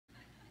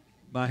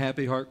My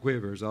happy heart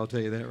quivers, I'll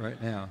tell you that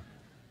right now.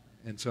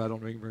 And so I don't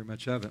drink very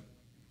much of it.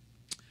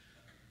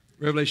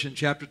 Revelation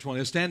chapter 20.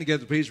 Let's stand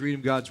together, please,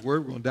 read God's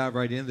Word. We're going to dive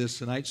right into this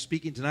tonight.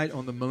 Speaking tonight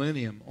on the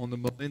millennium,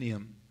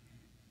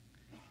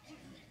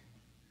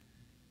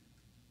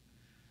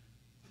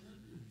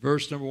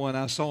 Verse number 1,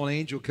 I saw an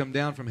angel come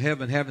down from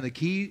heaven, having the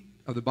key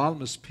of the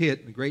bottomless pit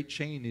and a great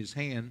chain in his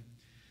hand,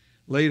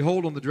 laid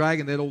hold on the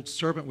dragon, that old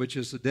serpent, which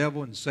is the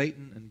devil and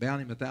Satan, and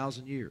bound him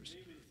 1,000 years.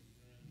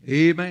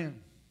 Amen.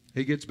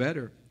 He gets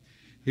better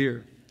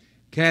here.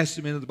 Cast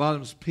him into the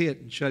bottomless pit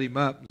and shut him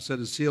up and set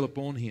a seal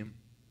upon him,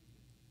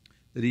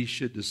 that he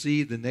should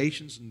deceive the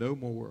nations no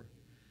more,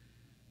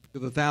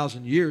 till the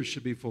 1,000 years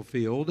should be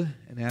fulfilled,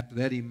 and after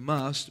that he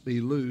must be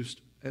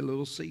loosed a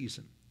little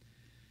season.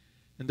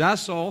 And I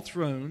saw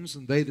thrones,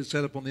 and they that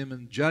sat upon them,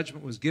 and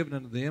judgment was given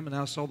unto them. And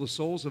I saw the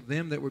souls of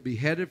them that were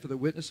beheaded for the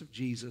witness of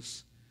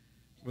Jesus,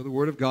 for the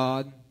word of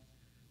God,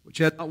 which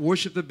had not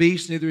worshipped the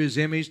beast, neither his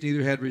image,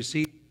 neither had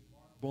received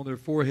upon their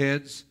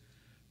foreheads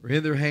or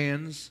in their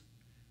hands.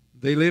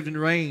 They lived and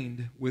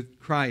reigned with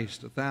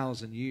Christ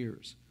 1,000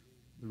 years.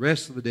 The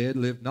rest of the dead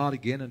lived not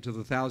again until the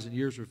 1,000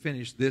 years were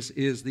finished. This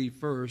is the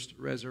first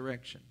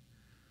resurrection.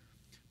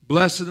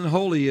 Blessed and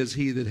holy is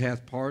he that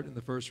hath part in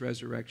the first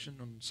resurrection.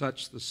 On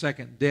such the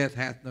second death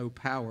hath no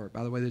power.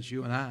 By the way, that's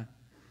you and I.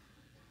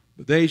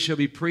 But they shall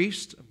be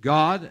priests of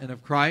God and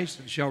of Christ,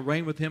 and shall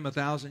reign with him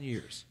 1,000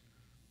 years.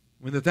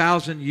 When the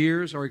 1,000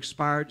 years are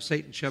expired,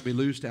 Satan shall be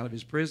loosed out of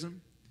his prison,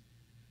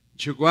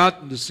 and shall go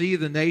out and deceive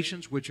the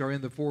nations which are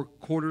in the four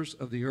quarters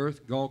of the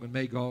earth, Gog and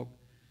Magog,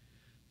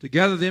 to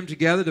gather them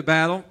together to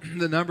battle,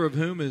 the number of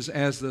whom is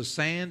as the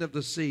sand of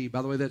the sea.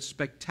 By the way, that's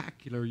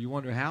spectacular. You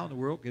wonder how in the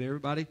world could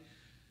everybody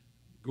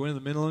go into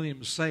the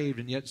millennium saved,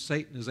 and yet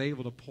Satan is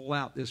able to pull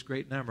out this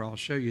great number. I'll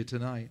show you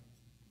tonight.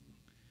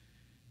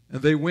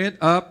 And they went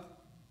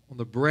up on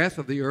the breadth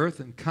of the earth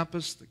and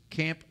compassed the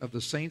camp of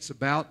the saints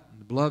about in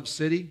the beloved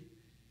city.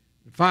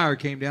 And fire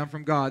came down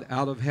from God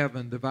out of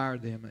heaven,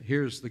 devoured them.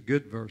 Here's the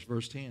good verse,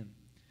 verse 10.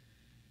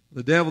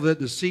 The devil that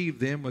deceived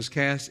them was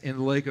cast in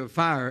the lake of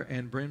fire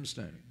and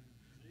brimstone,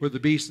 where the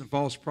beast and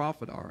false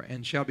prophet are,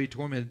 and shall be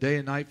tormented day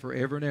and night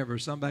forever and ever.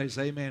 Somebody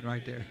say amen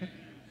right there.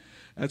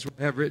 That's what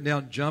I have written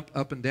down. Jump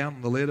up and down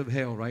on the lid of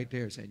hell right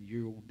there, saying,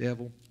 you old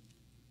devil.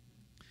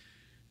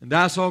 And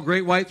I saw a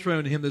great white throne,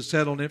 and him that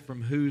sat on it,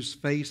 from whose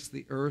face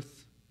the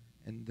earth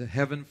and the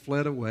heaven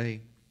fled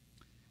away,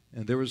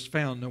 and there was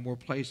found no more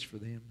place for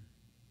them.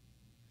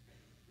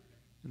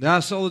 And I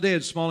saw the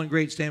dead, small and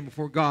great, stand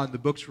before God. And the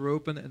books were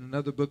open, and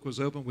another book was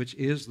open, which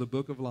is the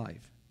book of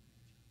life.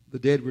 The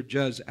dead were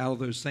judged out of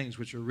those things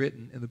which are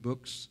written in the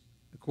books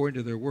according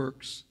to their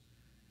works.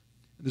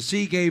 The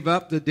sea gave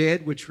up the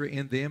dead which were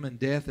in them, and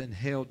death and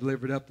hell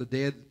delivered up the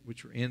dead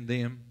which were in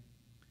them.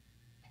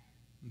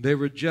 They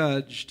were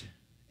judged,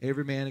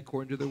 every man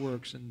according to their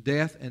works, and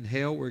death and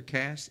hell were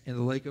cast in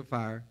the lake of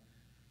fire.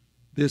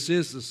 This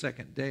is the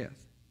second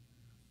death.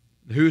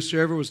 And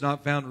whosoever was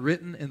not found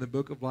written in the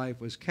book of life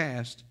was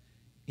cast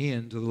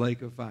into the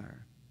lake of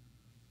fire.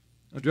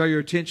 I'll draw your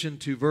attention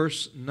to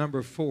verse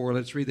number 4.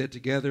 Let's read that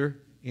together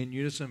in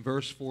unison.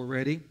 Verse 4,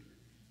 ready?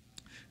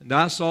 And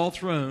I saw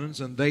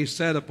thrones, and they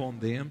sat upon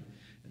them,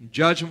 and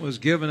judgment was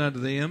given unto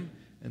them.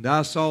 And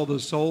I saw the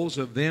souls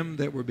of them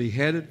that were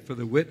beheaded for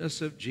the witness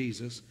of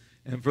Jesus,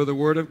 and for the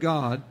word of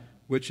God,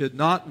 which had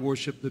not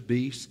worshipped the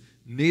beast,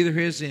 neither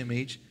his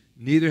image,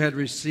 neither had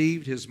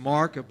received his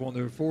mark upon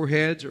their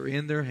foreheads or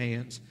in their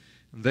hands.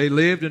 And they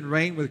lived and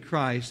reigned with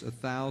Christ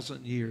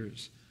 1,000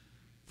 years.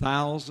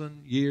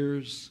 1,000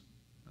 years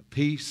of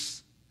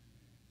peace,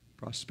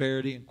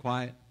 prosperity, and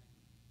quiet.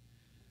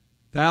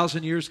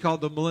 1,000 years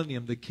called the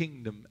millennium, the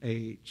kingdom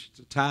age. It's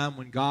a time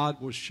when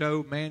God will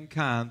show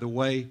mankind the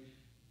way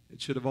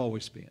it should have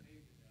always been.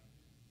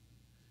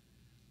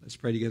 Let's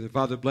pray together.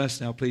 Father,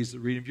 bless now, please, the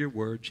reading of your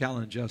word.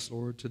 Challenge us,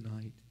 Lord,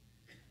 tonight.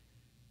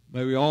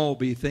 May we all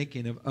be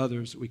thinking of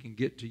others that we can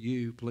get to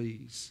you,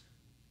 please.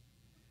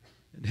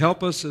 And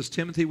help us, as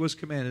Timothy was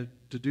commanded,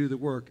 to do the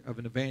work of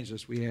an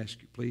evangelist, we ask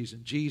you, please,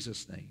 in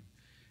Jesus' name.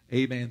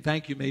 Amen.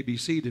 Thank you. You may be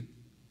seated.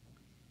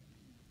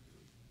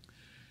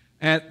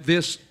 At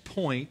this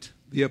point,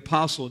 the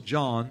Apostle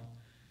John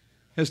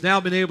has now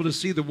been able to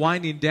see the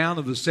winding down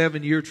of the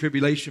 7-year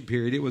tribulation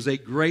period. It was a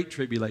great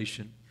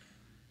tribulation.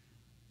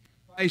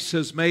 Christ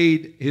has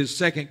made his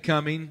second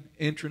coming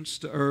entrance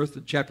to earth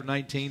in chapter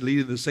 19,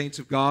 leading the saints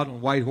of God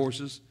on white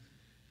horses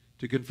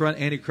to confront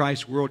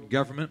Antichrist's world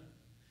government.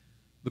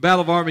 The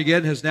battle of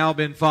Armageddon has now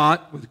been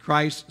fought, with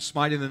Christ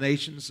smiting the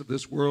nations of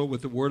this world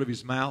with the word of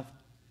his mouth.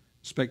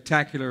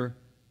 Spectacular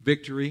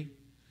victory.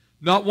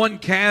 Not one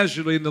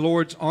casualty in the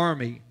Lord's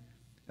army,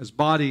 as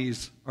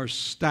bodies are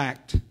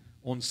stacked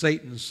on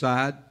Satan's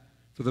side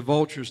for the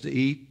vultures to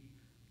eat.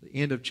 The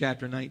end of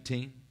chapter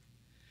 19.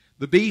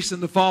 The beast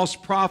and the false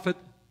prophet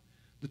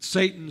that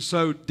Satan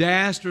so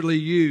dastardly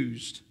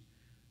used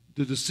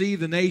to deceive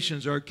the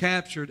nations are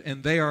captured,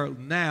 and they are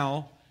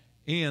now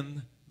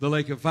in the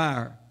lake of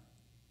fire.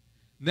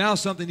 Now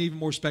something even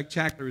more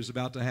spectacular is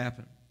about to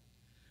happen.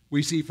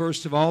 We see,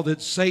 first of all,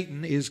 that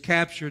Satan is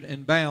captured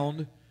and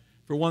bound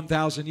for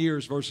 1,000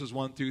 years, verses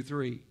 1 through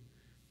 3.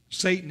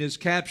 Satan is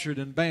captured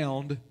and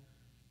bound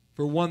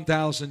for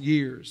 1,000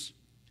 years.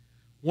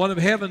 One of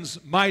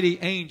heaven's mighty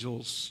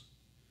angels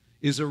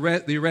is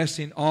the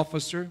arresting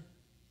officer.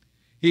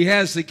 He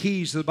has the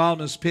keys to the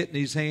bottomless pit in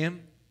his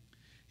hand.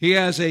 He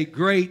has a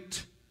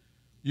great,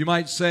 you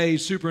might say,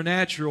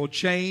 supernatural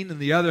chain in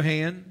the other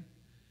hand.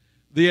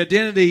 The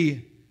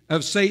identity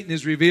of Satan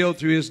is revealed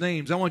through his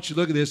names. I want you to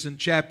look at this in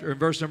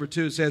verse number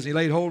 2. It says, he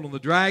laid hold on the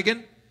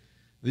dragon,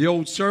 the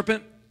old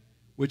serpent,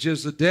 which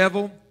is the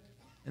devil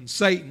and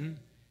Satan,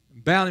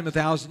 and bound him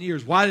 1,000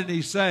 years. Why didn't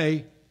he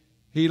say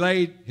he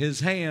laid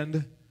his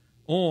hand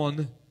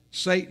on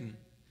Satan?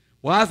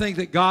 Well, I think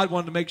that God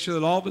wanted to make sure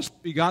that all of us,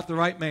 we got the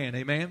right man.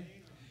 Amen?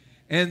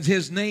 And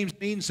his name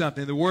means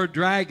something. The word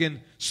dragon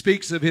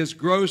speaks of his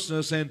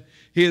grossness and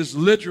his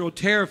literal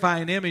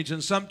terrifying image.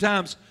 And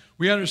sometimes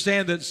we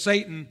understand that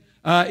Satan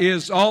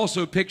is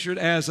also pictured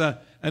as an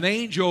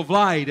angel of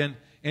light.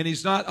 And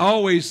he's not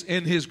always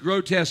in his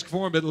grotesque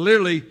form, but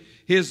literally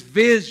his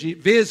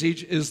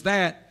visage is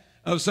that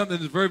of something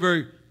that's very,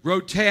 very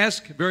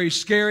grotesque, very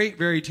scary,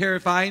 very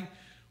terrifying,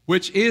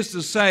 which is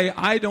to say,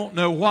 I don't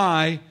know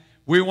why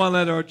we want to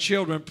let our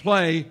children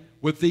play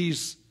with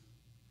these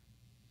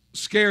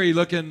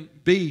scary-looking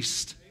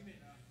beasts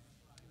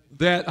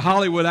that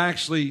Hollywood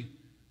actually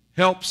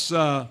helps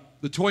the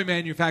toy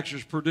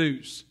manufacturers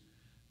produce.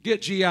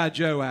 Get G.I.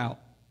 Joe out.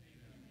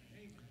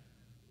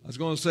 I was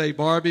going to say,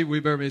 Barbie, we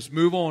better just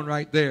move on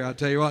right there. I'll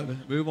tell you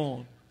what, move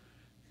on.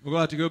 We're going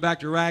to have to go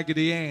back to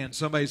Raggedy Ann.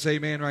 Somebody say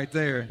amen right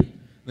there.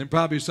 Then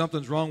probably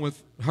something's wrong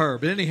with her.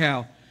 But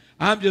anyhow,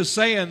 I'm just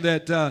saying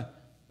that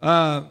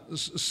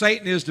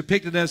Satan is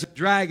depicted as a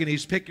dragon.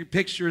 He's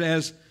pictured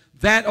as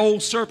that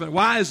old serpent.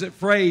 Why is it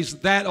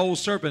phrased, that old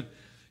serpent?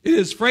 It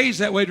is phrased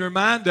that way to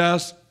remind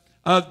us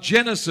of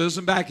Genesis.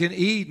 And back in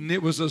Eden,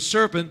 it was a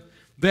serpent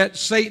that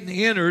Satan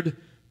entered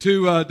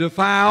to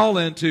defile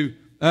and to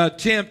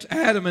tempt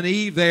Adam and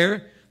Eve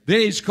there.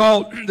 Then he's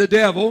called the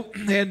devil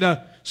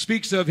and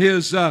speaks of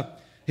his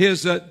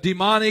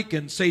demonic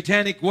and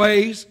satanic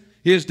ways,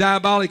 his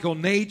diabolical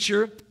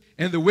nature,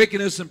 and the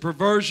wickedness and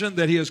perversion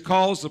that he has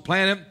caused the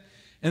planet.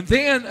 And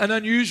then an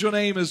unusual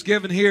name is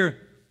given here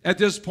at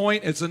this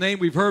point. It's a name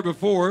we've heard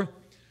before,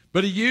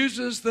 but he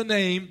uses the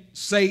name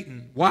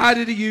Satan. Why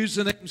did he use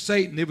the name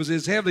Satan? It was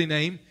his heavenly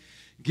name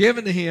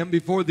given to him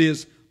before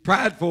this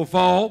prideful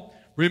fall,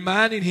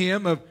 reminding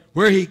him of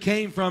where he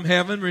came from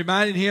heaven,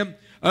 reminding him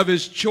of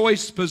his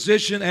choice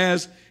position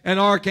as an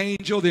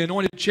archangel, the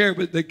anointed cherub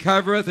that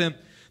covereth, and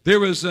there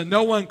was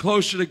no one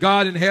closer to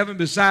God in heaven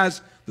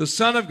besides the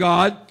Son of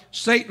God.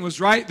 Satan was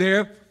right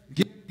there,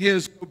 giving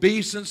his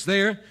obeisance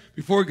there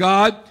before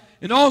God,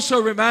 and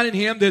also reminding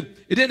him that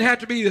it didn't have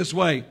to be this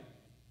way.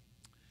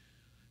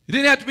 It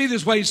didn't have to be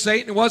this way,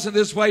 Satan. It wasn't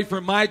this way for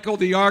Michael,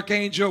 the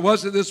archangel. It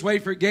wasn't this way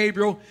for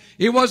Gabriel.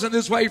 It wasn't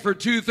this way for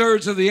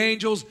 2/3 of the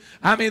angels.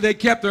 I mean, they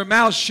kept their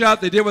mouths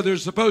shut. They did what they're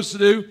supposed to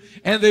do,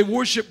 and they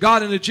worshiped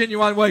God in a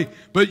genuine way.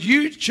 But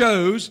you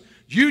chose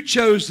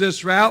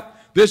this route.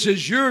 This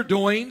is your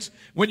doings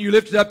when you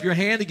lifted up your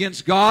hand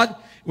against God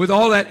with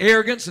all that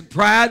arrogance and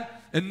pride,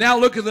 and now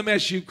look at the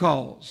mess you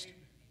caused.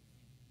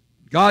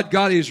 God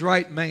got his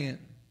right man.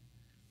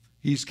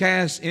 He's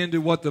cast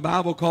into what the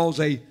Bible calls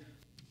a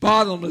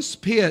bottomless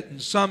pit,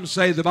 and some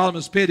say the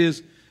bottomless pit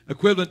is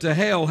equivalent to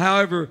hell.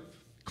 However,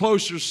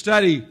 closer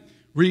study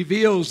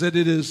reveals that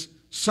it is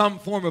some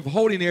form of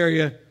holding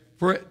area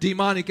for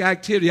demonic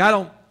activity. I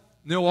don't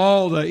know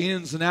all the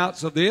ins and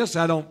outs of this.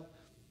 I don't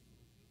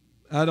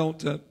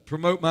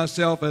promote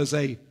myself as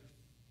a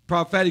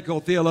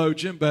prophetical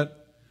theologian,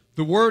 but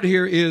the word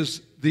here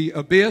is the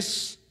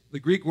abyss,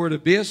 the Greek word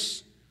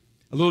abyss,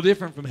 a little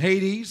different from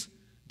Hades,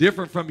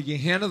 different from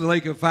Gehenna, the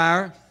lake of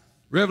fire.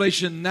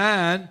 Revelation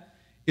 9,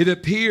 it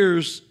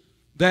appears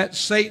that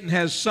Satan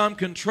has some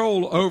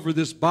control over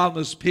this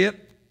bottomless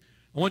pit.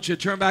 I want you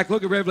to turn back.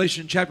 Look at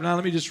Revelation chapter 9.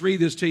 Let me just read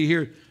this to you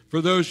here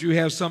for those who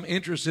have some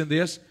interest in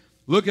this.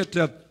 Look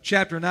at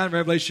chapter 9,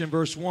 Revelation,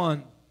 verse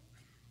 1.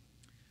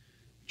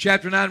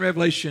 Chapter 9,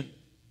 Revelation,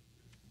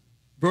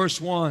 verse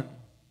 1.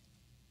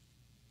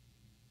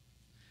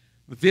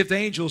 The fifth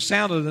angel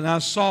sounded, and I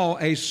saw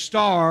a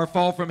star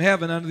fall from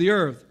heaven unto the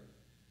earth.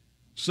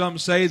 Some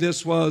say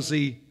this was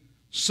the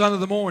son of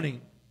the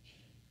morning,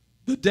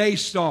 the day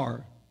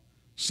star.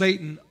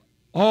 Satan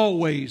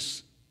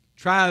always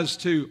tries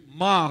to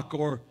mock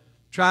or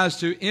tries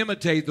to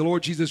imitate the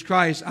Lord Jesus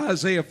Christ.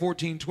 Isaiah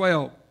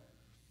 14:12.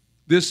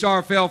 This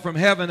star fell from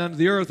heaven unto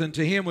the earth, and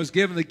to him was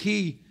given the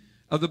key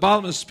of the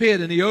bottomless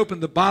pit. And he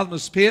opened the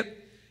bottomless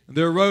pit, and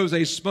there arose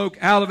a smoke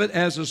out of it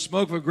as the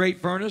smoke of a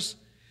great furnace.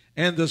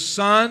 And the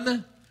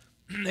sun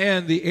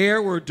and the air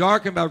were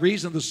darkened by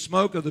reason of the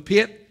smoke of the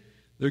pit.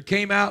 There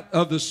came out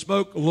of the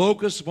smoke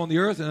locusts upon the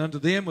earth, and unto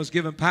them was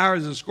given power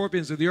as the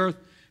scorpions of the earth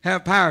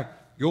have power.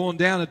 Going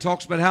down, it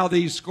talks about how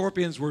these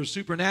scorpions were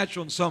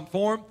supernatural in some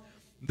form.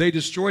 They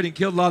destroyed and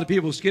killed a lot of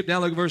people. Skip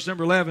down, look at verse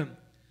number 11.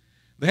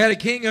 They had a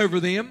king over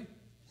them,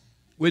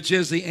 which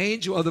is the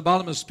angel of the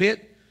bottomless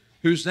pit,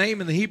 whose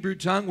name in the Hebrew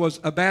tongue was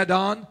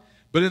Abaddon,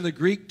 but in the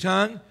Greek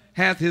tongue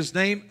hath his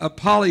name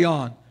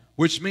Apollyon,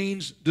 which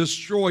means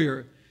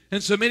destroyer.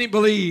 And so many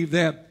believe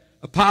that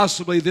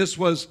possibly this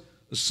was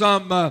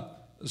some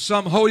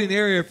holding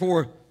area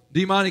for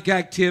demonic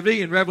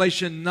activity. In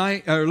Revelation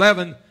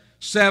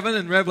 11:7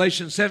 and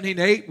Revelation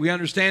 17:8, we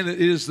understand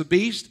that it is the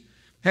beast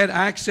had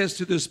access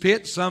to this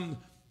pit. Some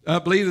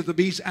believe that the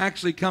beast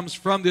actually comes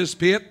from this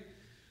pit.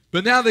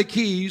 But now the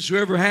keys,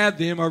 whoever had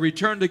them, are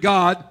returned to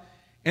God,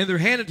 and they're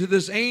handed to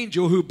this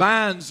angel who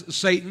binds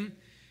Satan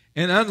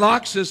and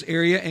unlocks this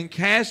area and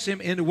casts him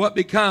into what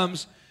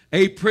becomes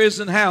a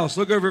prison house.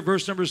 Look over at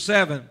verse number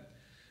 7.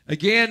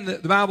 Again, the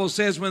Bible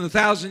says when the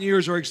 1,000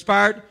 years are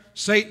expired,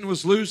 Satan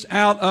was loosed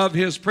out of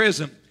his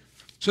prison.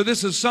 So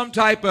this is some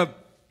type of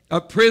a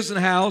prison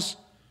house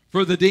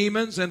for the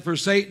demons and for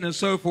Satan and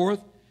so forth.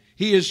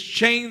 He is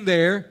chained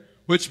there,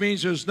 which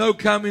means there's no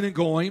coming and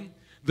going.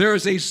 There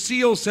is a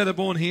seal set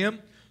upon him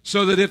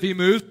so that if he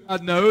moves,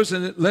 God knows,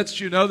 and it lets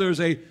you know there's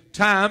a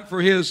time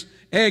for his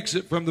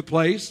exit from the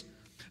place.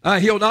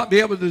 He'll not be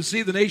able to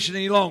deceive the nation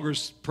any longer.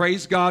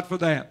 Praise God for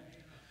that.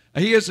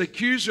 He is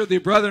accuser of the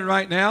brethren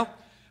right now.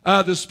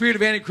 The spirit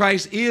of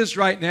Antichrist is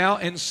right now,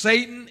 and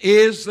Satan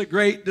is the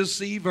great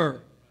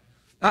deceiver.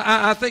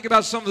 I think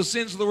about some of the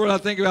sins of the world. I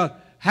think about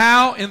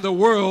how in the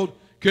world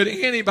could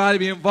anybody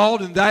be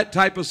involved in that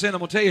type of sin. I'm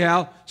going to tell you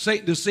how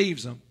Satan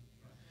deceives them.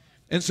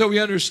 And so we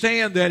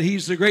understand that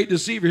he's the great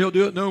deceiver. He'll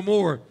do it no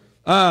more.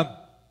 The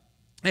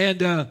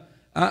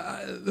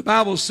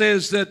Bible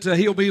says that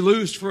he'll be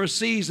loosed for a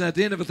season at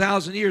the end of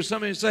 1,000 years.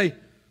 Somebody say,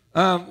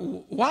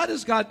 why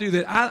does God do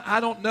that? I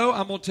don't know.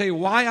 I'm going to tell you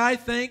why I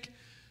think.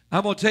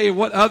 I'm going to tell you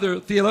what other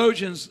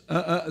theologians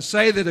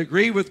say that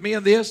agree with me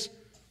on this.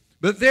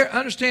 But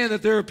understand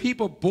that there are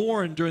people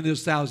born during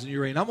this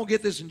 1,000-year reign. I'm going to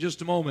get this in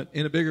just a moment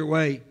in a bigger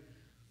way.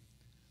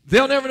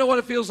 They'll never know what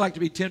it feels like to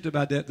be tempted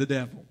by the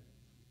devil.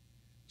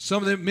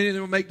 Many of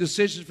them will make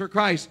decisions for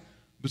Christ,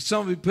 but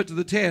some will be put to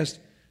the test.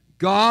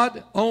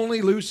 God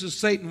only looses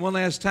Satan one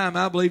last time,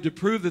 I believe, to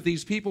prove that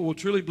these people will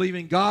truly believe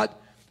in God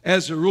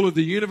as the ruler of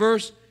the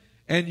universe,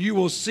 and you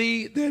will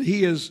see that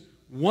he is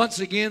once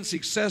again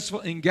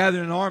successful in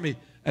gathering an army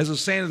as the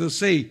sand of the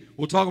sea.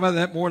 We'll talk about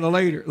that more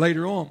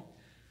later on.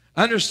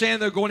 Understand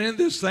they're going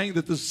into this thing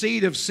that the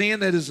seed of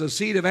sin, that is the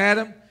seed of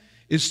Adam,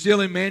 is still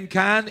in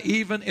mankind,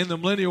 even in the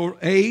millennial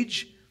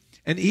age,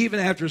 and even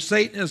after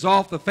Satan is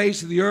off the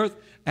face of the earth,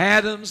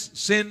 Adam's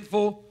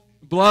sinful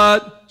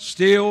blood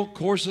still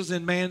courses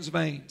in man's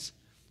veins.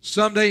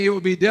 Someday it will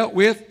be dealt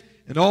with,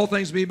 and all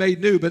things will be made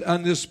new. But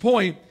on this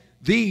point,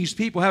 these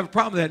people have a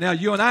problem with that. Now,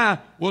 you and I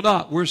will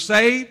not. We're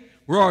saved.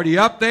 We're already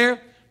up there.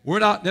 We're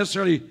not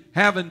necessarily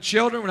having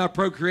children. We're not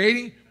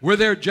procreating. We're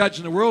there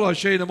judging the world. I'll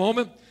show you in a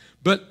moment.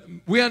 But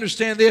we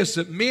understand this,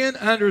 that men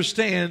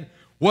understand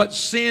what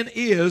sin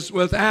is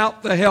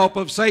without the help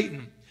of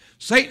Satan.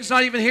 Satan's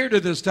not even here to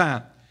this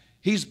time.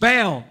 He's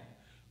bound.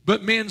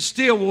 But men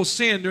still will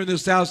sin during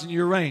this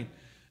 1,000-year reign.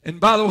 And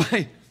by the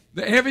way,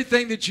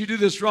 everything that you do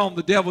that's wrong,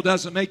 the devil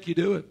doesn't make you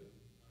do it.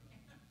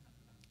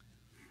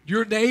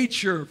 Your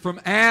nature from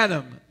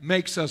Adam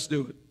makes us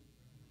do it.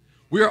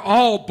 We are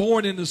all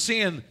born into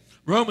sin.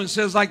 Romans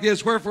says like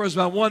this, wherefore as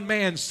by one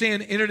man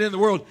sin entered in the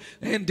world,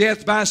 and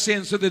death by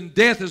sin, so then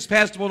death is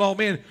passed upon all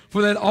men,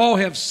 for that all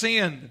have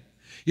sinned.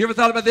 You ever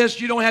thought about this?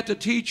 You don't have to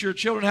teach your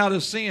children how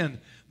to sin.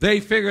 They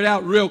figure it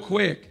out real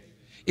quick.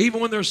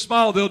 Even when they're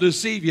small, they'll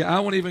deceive you. I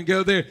won't even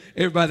go there.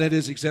 Everybody that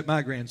is except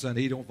my grandson.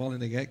 He don't fall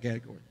into that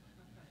category.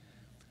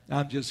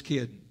 I'm just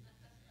kidding.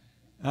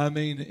 I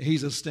mean,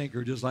 he's a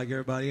stinker just like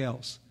everybody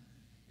else.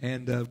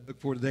 And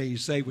look for today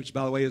he's saved, which,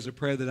 by the way, is a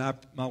prayer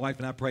that my wife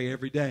and I pray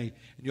every day.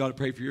 And you ought to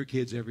pray for your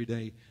kids every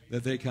day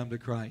that they come to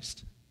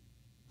Christ.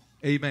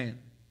 Amen.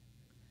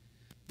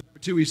 Number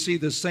 2, we see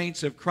the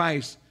saints of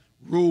Christ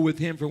rule with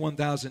him for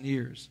 1,000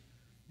 years.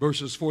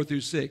 Verses 4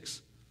 through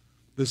 6.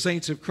 The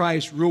saints of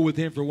Christ rule with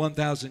him for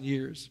 1,000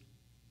 years.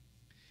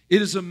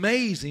 It is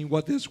amazing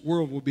what this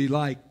world will be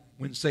like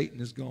when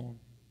Satan is gone.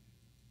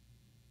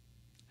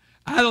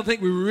 I don't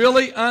think we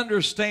really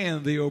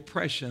understand the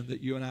oppression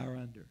that you and I are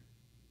under.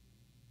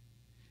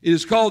 It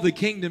is called the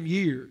kingdom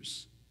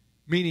years,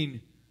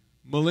 meaning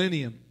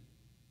millennium,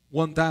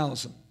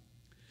 1,000.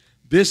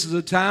 This is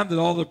a time that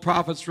all the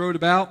prophets wrote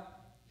about.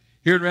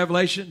 Here in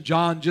Revelation,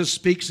 John just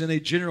speaks in a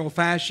general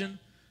fashion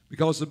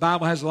because the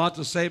Bible has a lot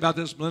to say about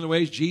this millennial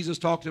age. Jesus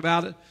talked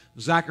about it.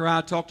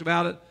 Zechariah talked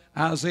about it.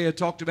 Isaiah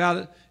talked about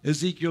it.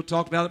 Ezekiel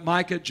talked about it.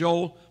 Micah,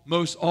 Joel,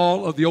 most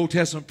all of the Old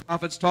Testament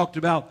prophets talked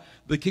about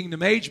the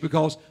kingdom age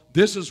because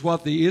this is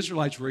what the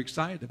Israelites were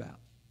excited about.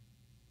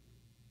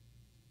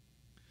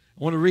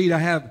 I want to read, I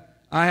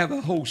have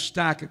a whole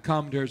stack of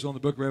commentaries on the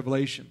book of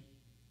Revelation.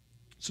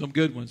 Some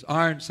good ones.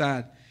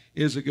 Ironside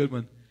is a good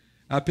one.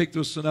 I picked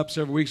this one up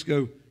several weeks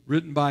ago,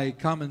 written by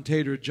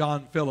commentator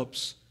John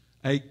Phillips,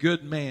 a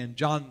good man.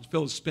 John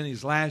Phillips spent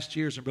his last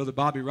years in Brother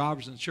Bobby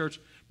Robertson's church.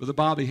 Brother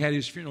Bobby had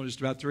his funeral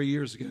just about 3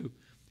 years ago.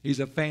 He's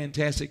a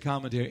fantastic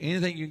commentator.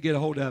 Anything you can get a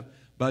hold of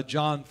by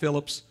John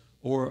Phillips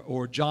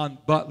or John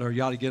Butler,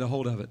 you ought to get a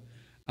hold of it.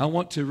 I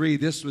want to read.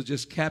 This was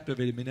just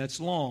captivated me. That's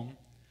long.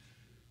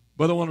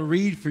 But I want to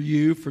read for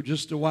you for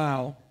just a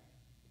while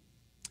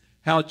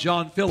how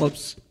John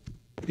Phillips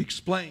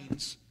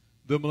explains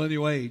the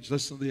millennial age.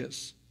 Listen to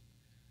this.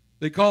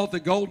 They call it the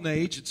golden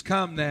age. It's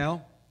come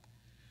now.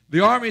 The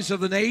armies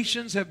of the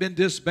nations have been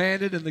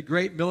disbanded, and the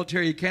great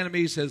military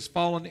academies has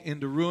fallen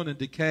into ruin and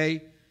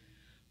decay.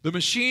 The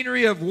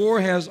machinery of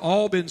war has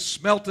all been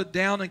smelted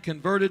down and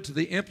converted to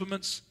the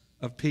implements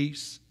of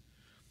peace.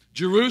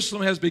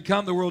 Jerusalem has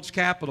become the world's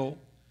capital.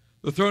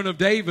 The throne of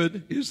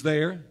David is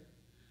there.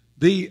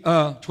 The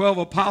 12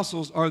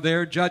 apostles are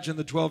there judging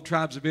the 12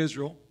 tribes of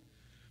Israel.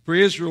 For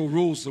Israel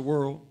rules the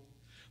world.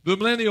 The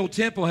millennial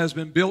temple has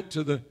been built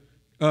to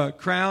the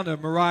crown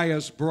of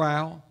Moriah's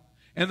brow.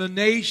 And the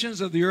nations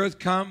of the earth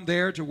come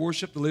there to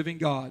worship the living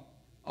God.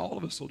 All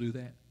of us will do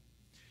that.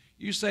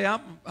 You say,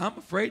 I'm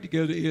afraid to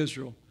go to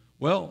Israel.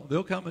 Well,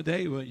 there'll come a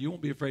day when you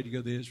won't be afraid to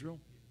go to Israel.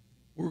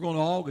 We're going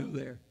to all go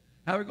there.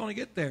 How are we going to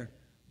get there?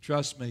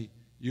 Trust me,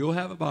 you'll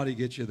have a body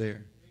get you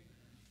there.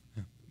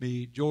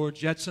 Me, George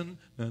Jetson.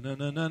 No.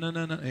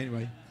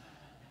 Anyway,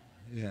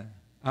 yeah,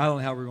 I don't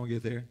know how we're going to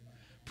get there.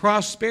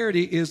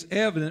 Prosperity is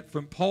evident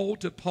from pole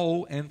to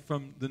pole and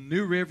from the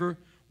new river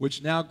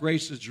which now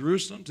graces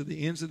Jerusalem to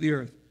the ends of the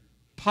earth.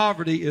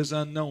 Poverty is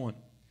unknown.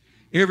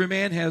 Every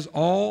man has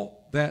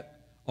all that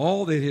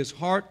his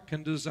heart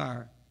can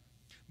desire.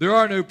 There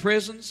are no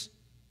prisons.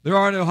 There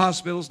are no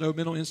hospitals, no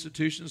mental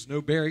institutions,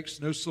 no barracks,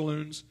 no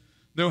saloons,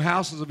 no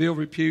houses of ill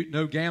repute,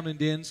 no gambling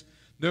dens,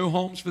 no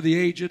homes for the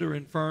aged or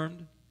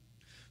infirmed.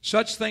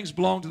 Such things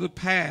belong to the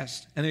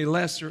past and a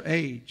lesser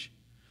age.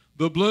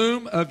 The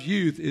bloom of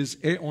youth is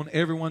on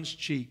everyone's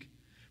cheek.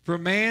 For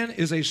man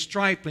is a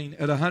stripling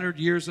at 100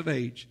 years of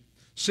age.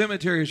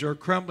 Cemeteries are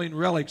crumbling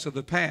relics of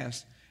the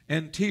past,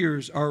 and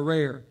tears are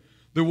rare.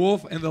 The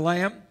wolf and the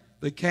lamb,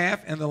 the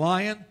calf and the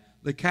lion,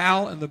 the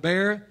cow and the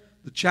bear,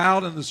 the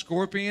child and the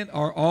scorpion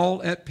are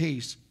all at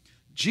peace.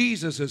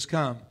 Jesus has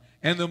come,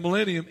 and the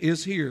millennium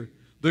is here.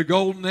 The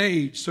golden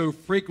age, so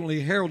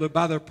frequently heralded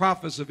by the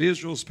prophets of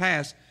Israel's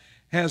past,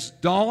 has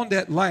dawned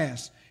at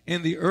last,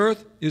 and the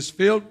earth is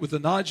filled with the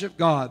knowledge of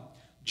God.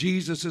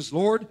 Jesus is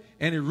Lord,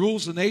 and He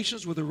rules the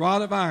nations with a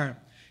rod of iron.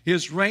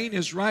 His reign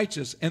is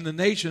righteous, and the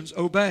nations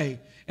obey.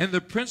 And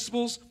the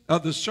principles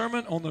of the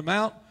Sermon on the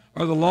Mount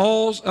are the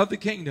laws of the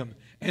kingdom,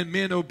 and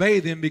men obey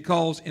them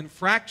because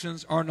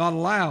infractions are not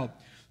allowed.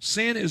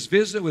 Sin is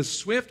visited with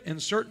swift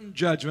and certain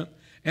judgment,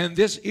 and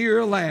this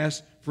era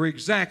lasts for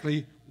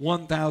exactly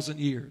 1,000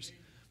 years.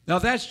 Now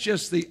that's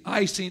just the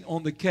icing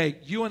on the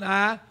cake. You and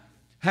I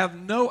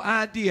have no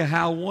idea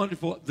how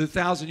wonderful the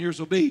 1,000 years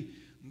will be.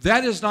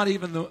 That is not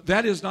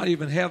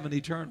even heaven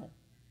eternal.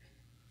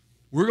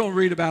 We're going to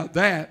read about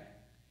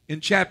that in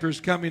chapters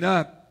coming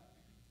up.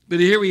 But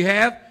here we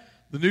have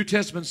the New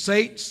Testament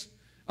saints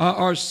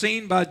are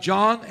seen by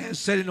John as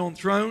sitting on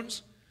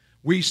thrones.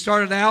 We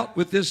started out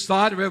with this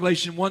thought in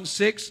Revelation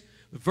 1:6,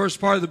 the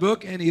first part of the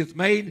book, and He hath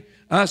made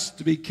us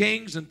to be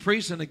kings and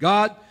priests unto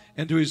God,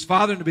 and to His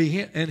Father,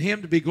 and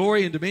Him to be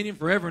glory and dominion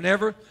forever and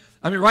ever.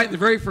 I mean, right in the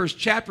very first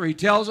chapter, He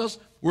tells us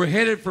we're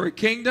headed for a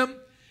kingdom.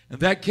 And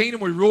that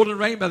kingdom will be ruled and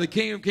reigned by the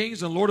King of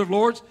Kings and Lord of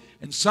Lords.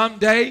 And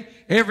someday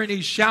every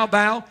knee shall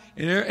bow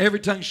and every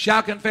tongue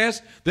shall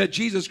confess that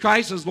Jesus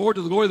Christ is Lord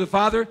to the glory of the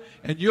Father.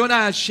 And you and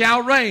I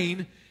shall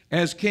reign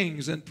as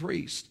kings and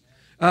priests.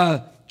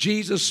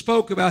 Jesus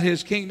spoke about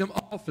His kingdom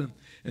often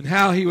and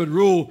how He would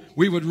rule.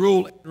 We would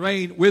rule and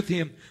reign with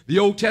Him. The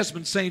Old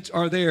Testament saints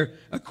are there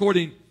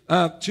according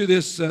to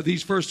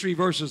these first three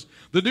verses.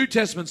 The New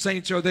Testament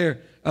saints are there.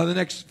 The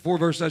next four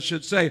verses, I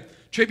should say.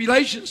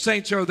 Tribulation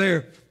saints are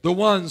there. The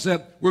ones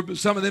that were,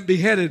 some of them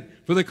beheaded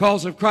for the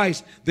cause of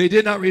Christ. They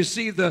did not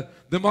receive the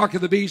mark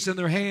of the beast in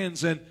their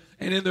hands and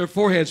in their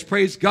foreheads.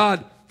 Praise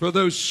God for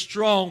those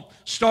strong,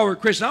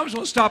 stalwart Christians. I just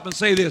want to stop and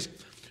say this.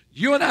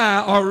 You and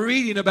I are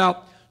reading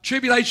about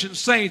tribulation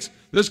saints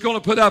that's going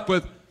to put up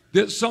with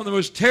some of the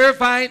most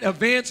terrifying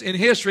events in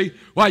history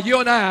while you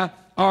and I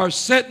are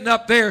sitting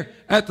up there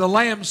at the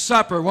Lamb's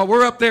Supper, while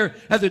we're up there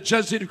at the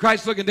judgment seat of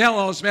Christ looking down on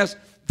all this mess.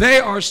 They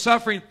are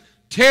suffering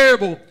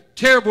terrible,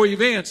 terrible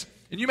events.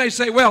 And you may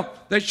say, well,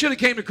 they should have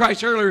came to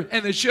Christ earlier,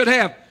 and they should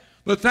have.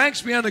 But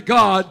thanks be unto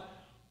God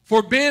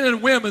for men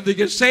and women that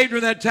get saved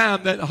during that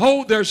time that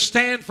hold their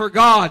stand for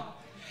God.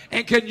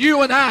 And can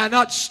you and I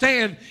not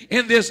stand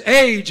in this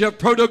age of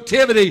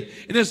productivity,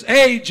 in this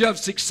age of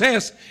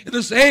success, in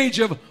this age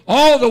of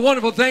all the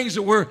wonderful things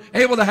that we're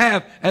able to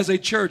have as a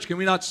church? Can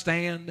we not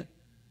stand?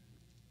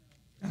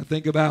 I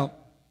think about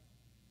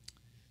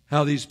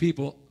how these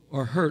people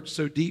are hurt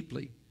so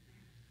deeply.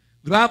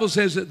 The Bible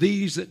says that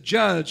these that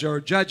judge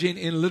are judging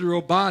in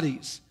literal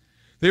bodies.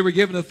 They were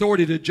given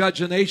authority to judge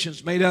the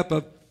nations made up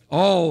of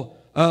all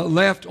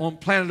left on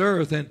planet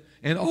Earth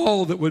and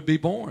all that would be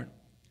born.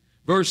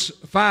 Verse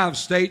 5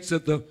 states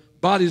that the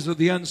bodies of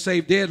the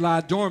unsaved dead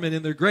lie dormant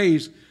in their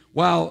graves,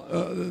 while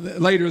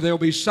later they'll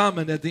be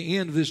summoned at the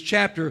end of this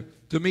chapter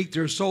to meet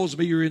their souls and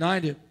be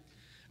reunited.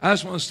 I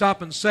just want to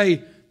stop and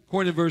say,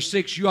 according to verse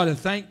 6, you ought to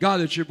thank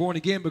God that you're born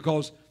again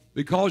because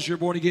you're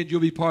born again, you'll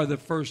be part of the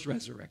first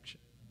resurrection,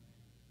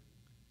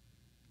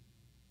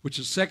 which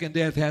the second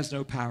death has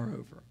no power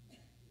over.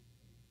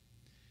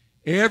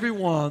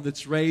 Everyone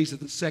that's raised at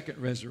the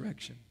second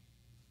resurrection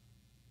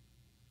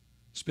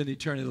spend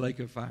eternity in the lake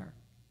of fire.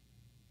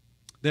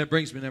 That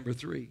brings me to number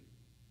 3.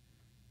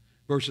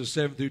 Verses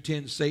 7 through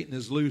 10, Satan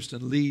is loosed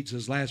and leads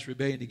his last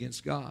rebellion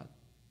against God.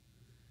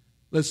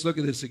 Let's look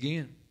at this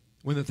again.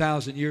 When the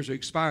 1,000 years are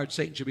expired,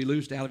 Satan shall be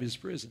loosed out of his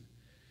prison,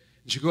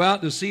 and shall go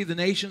out and deceive the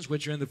nations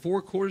which are in the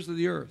 4 quarters of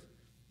the earth,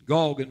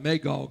 Gog and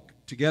Magog,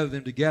 to gather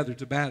them together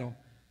to battle,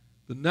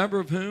 the number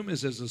of whom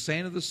is as the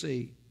sand of the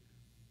sea.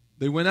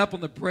 They went up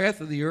on the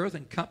breadth of the earth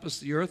and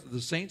compassed the earth of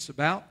the saints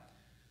about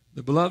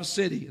the beloved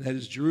city, that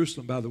is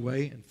Jerusalem, by the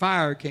way, and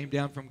fire came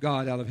down from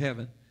God out of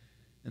heaven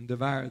and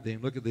devoured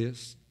them. Look at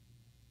this.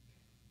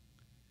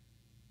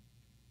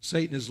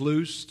 Satan is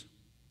loosed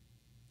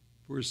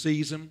for a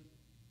season.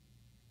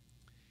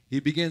 He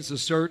begins to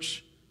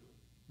search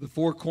the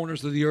 4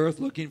 corners of the earth,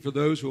 looking for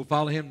those who will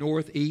follow him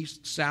north,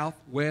 east, south,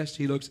 west.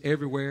 He looks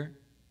everywhere.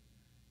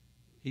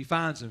 He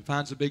finds them,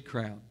 finds a big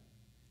crowd.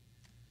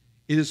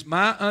 It is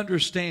my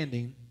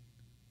understanding,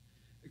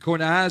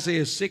 according to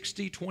Isaiah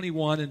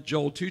 60:21 and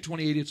Joel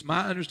 2:28, it's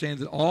my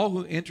understanding that all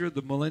who enter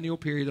the millennial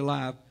period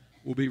alive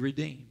will be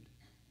redeemed.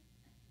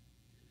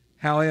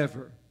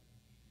 However,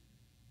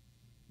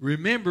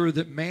 remember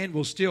that man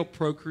will still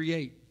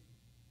procreate.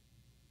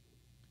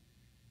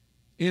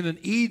 In an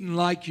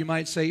Eden-like, you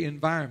might say,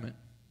 environment,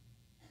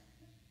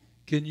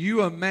 can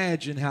you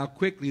imagine how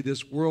quickly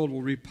this world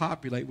will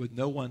repopulate with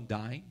no one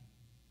dying?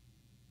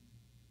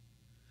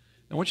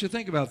 I want you to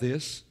think about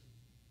this.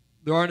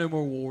 There are no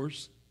more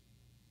wars,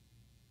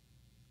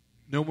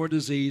 no more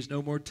disease,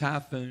 no more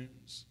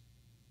typhoons,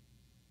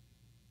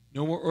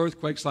 no more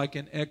earthquakes like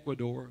in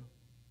Ecuador.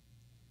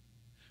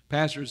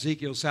 Pastor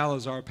Ezekiel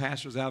Salazar,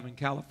 pastors out in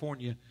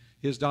California,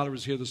 his daughter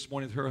was here this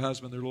morning with her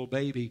husband, their little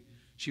baby.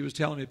 She was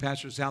telling me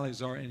Pastor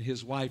Salazar and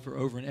his wife are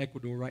over in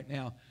Ecuador right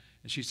now.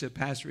 And she said,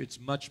 Pastor, it's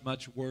much,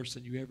 much worse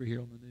than you ever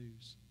hear on the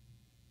news.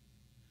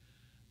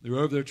 They're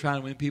over there trying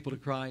to win people to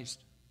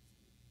Christ.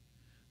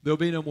 There'll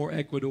be no more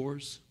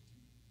Ecuadors.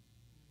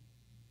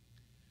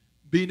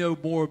 Be no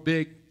more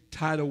big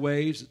tidal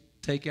waves that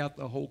take out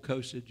the whole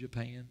coast of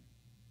Japan.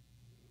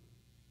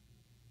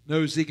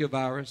 No Zika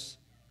virus.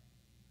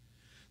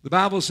 The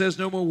Bible says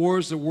no more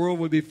wars. The world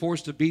will be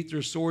forced to beat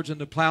their swords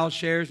into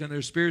plowshares and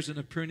their spears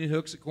into pruning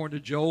hooks, according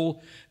to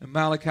Joel and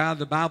Malachi.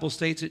 The Bible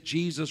states that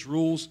Jesus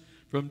rules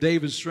from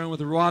David's throne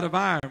with a rod of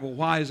iron. Well,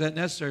 why is that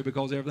necessary?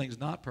 Because everything's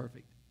not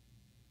perfect.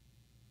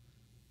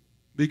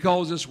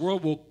 Because this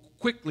world will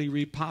quickly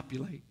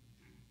repopulate.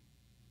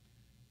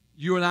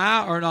 You and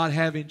I are not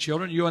having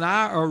children. You and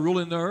I are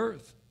ruling the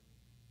earth.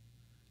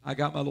 I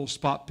got my little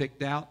spot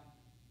picked out.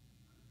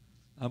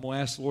 I'm going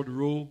to ask the Lord to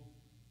rule.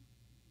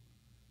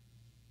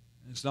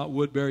 It's not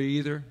Woodbury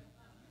either.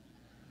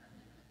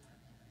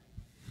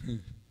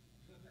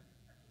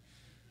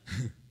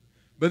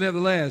 But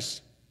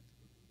nevertheless,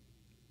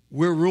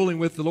 we're ruling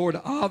with the Lord.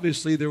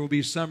 Obviously, there will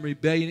be some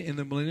rebellion in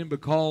the millennium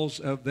because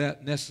of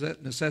that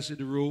necessity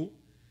to rule.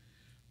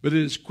 But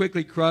it is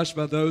quickly crushed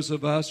by those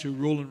of us who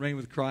rule and reign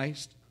with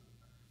Christ.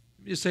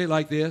 Let me just say it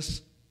like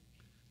this.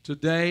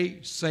 Today,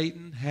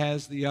 Satan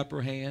has the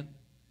upper hand,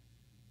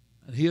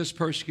 and he is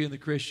persecuting the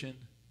Christian.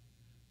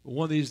 But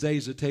one of these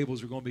days, the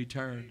tables are going to be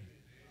turned.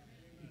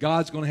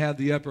 God's going to have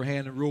the upper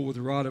hand and rule with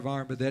a rod of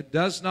iron, but that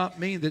does not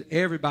mean that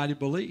everybody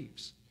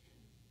believes.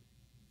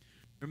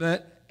 Remember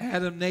that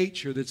Adam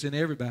nature that's in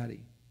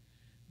everybody.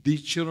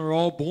 These children are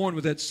all born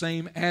with that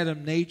same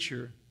Adam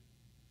nature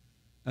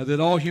that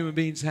all human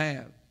beings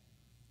have.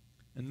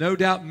 And no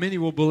doubt many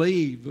will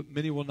believe, but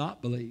many will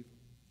not believe.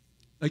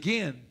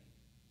 Again,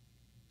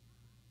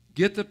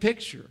 get the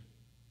picture.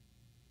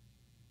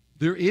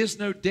 There is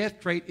no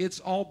death rate, it's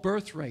all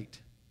birth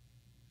rate.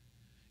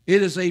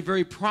 It is a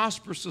very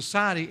prosperous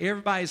society.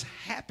 Everybody's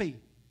happy.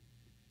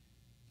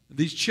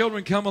 These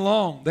children come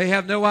along. They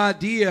have no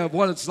idea of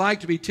what it's like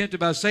to be tempted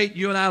by Satan.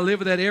 You and I live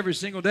with that every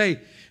single day.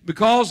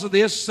 Because of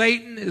this,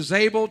 Satan is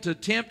able to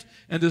tempt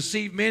and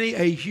deceive many.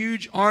 A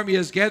huge army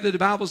is gathered, the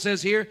Bible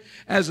says here,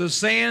 as the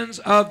sands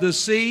of the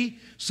sea.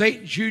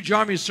 Satan's huge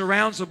army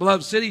surrounds the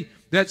beloved city,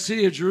 that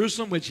city of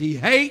Jerusalem, which he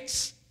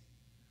hates.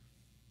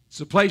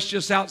 It's a place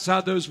just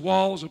outside those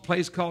walls, a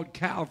place called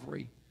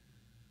Calvary.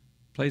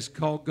 Place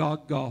called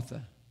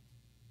Golgotha,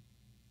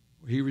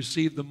 where he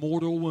received the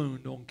mortal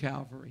wound on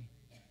Calvary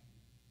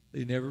that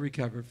he never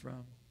recovered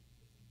from.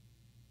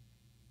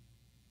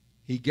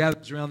 He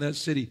gathers around that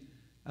city.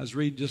 I was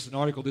reading just an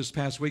article this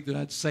past week that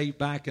I'd saved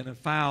back in a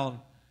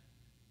file,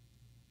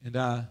 and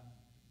I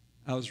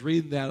was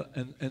reading that,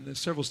 and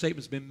several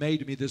statements have been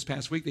made to me this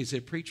past week. They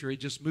said, "Preacher,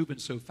 it's just moving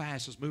so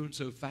fast. It's moving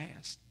so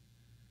fast."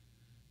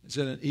 They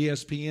said an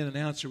ESPN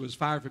announcer was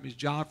fired from his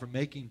job for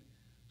making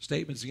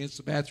statements against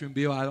the bathroom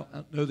bill. I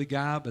don't know the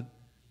guy, but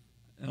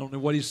I don't know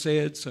what he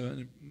said, so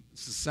it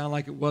sounded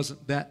like it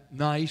wasn't that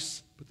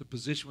nice, but the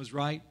position was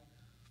right.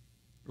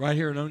 Right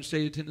here in our own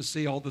state of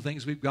Tennessee, all the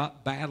things we've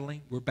got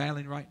we're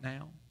battling right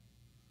now.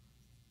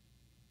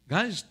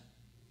 Guys,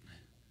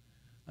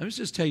 let me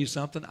just tell you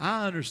something.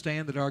 I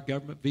understand that our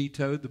government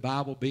vetoed the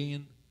Bible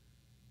being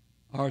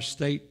our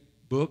state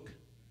book.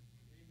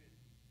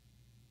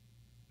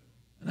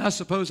 And I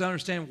suppose I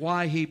understand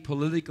why he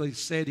politically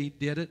said he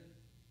did it.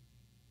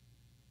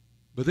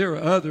 But there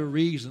are other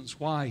reasons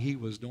why he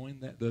was doing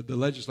that. The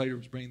legislator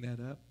was bringing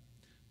that up.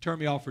 Turn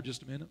me off for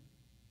just a minute.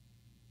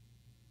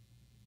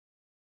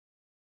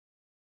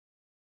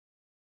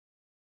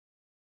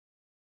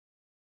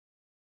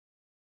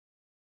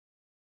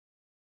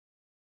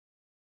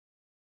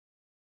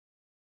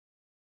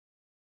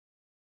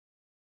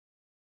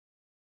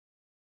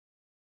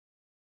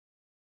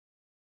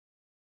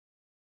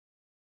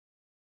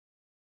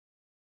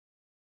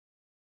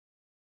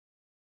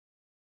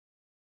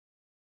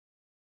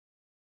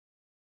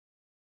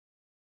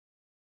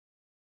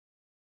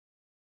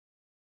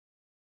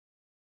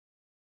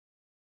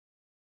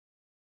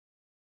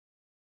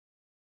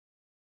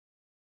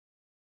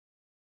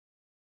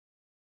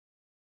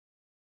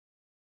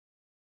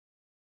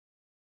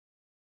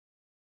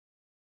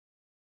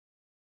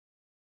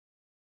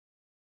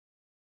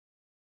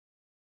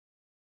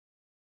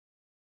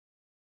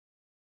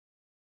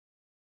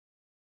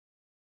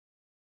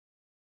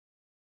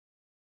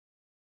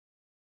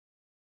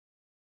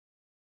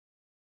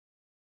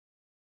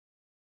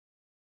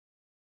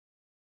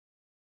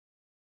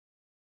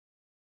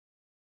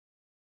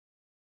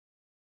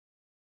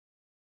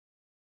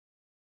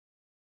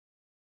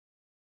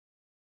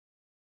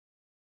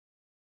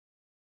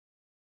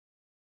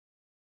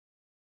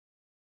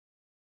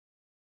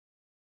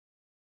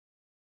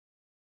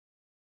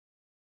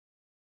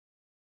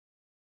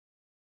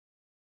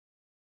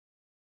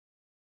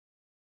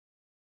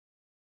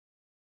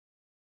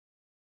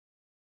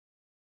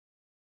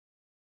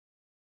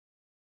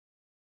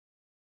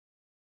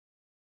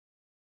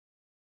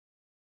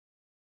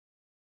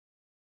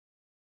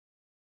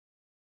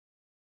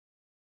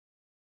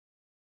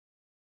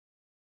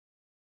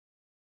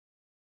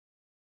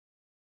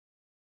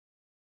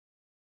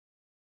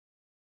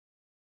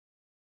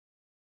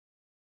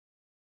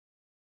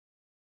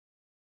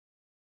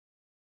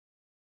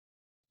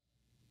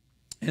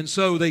 And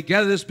so they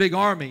gather this big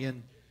army,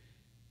 and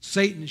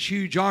Satan's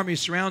huge army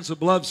surrounds the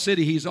beloved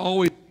city. He's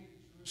always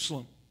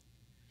Jerusalem.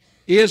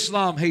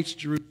 Islam hates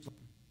Jerusalem.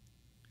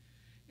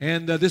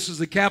 And this is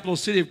the capital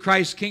city of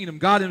Christ's kingdom.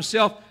 God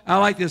himself, I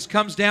like this,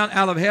 comes down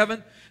out of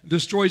heaven,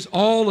 destroys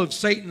all of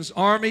Satan's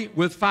army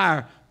with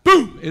fire.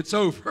 Boom! It's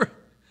over.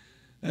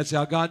 That's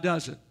how God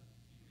does it.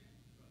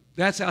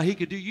 That's how he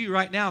could do you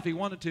right now if he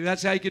wanted to.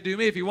 That's how he could do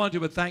me if he wanted to.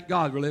 But thank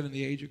God we're living in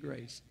the age of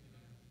grace.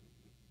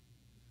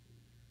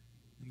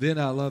 Then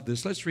I love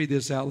this. Let's read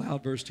this out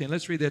loud, verse 10.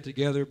 Let's read that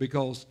together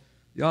because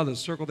you ought to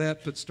circle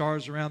that, put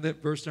stars around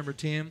that. Verse number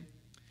 10.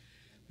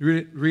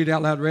 Read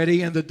out loud.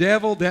 Ready? And the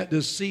devil that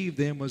deceived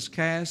them was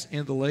cast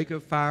in the lake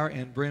of fire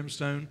and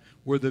brimstone,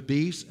 where the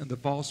beast and the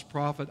false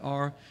prophet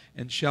are,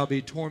 and shall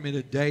be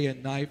tormented day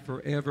and night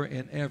forever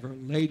and ever.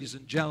 Ladies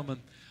and gentlemen,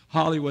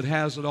 Hollywood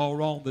has it all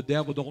wrong. The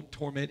devil don't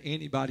torment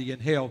anybody in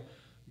hell.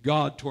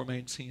 God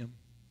torments him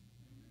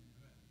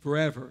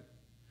forever.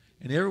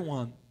 And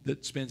everyone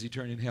that spends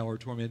eternity in hell are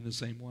tormented in the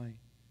same way.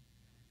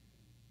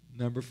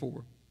 Number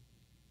 4.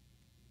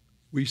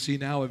 We see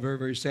now a very,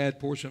 very sad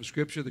portion of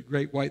Scripture, the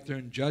great white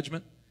throne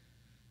judgment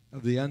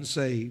of the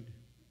unsaved.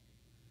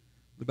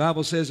 The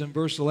Bible says in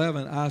verse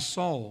 11, I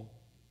saw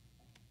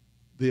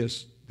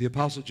this. The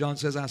Apostle John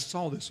says, I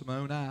saw this with my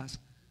own eyes.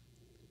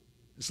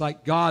 It's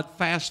like God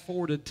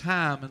fast-forwarded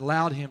time and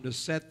allowed him to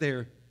sit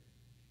there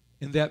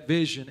in that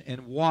vision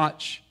and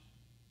watch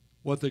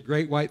what the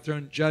great white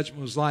throne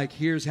judgment was like.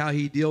 Here's how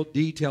he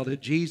detailed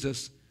it.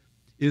 Jesus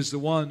is the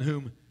one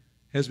whom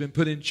has been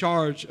put in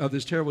charge of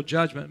this terrible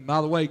judgment. And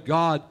by the way,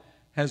 God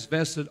has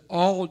vested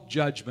all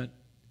judgment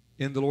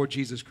in the Lord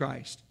Jesus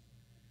Christ.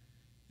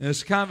 And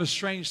it's kind of a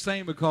strange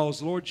thing because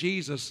the Lord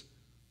Jesus,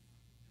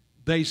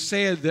 they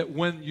said that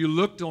when you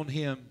looked on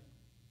him,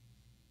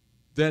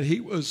 that he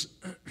was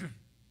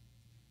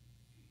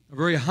a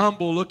very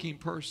humble-looking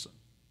person.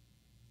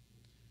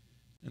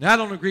 And I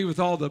don't agree with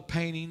all the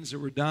paintings that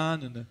were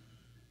done in the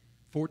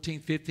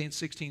 14th, 15th,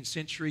 16th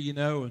century, you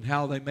know, and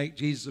how they make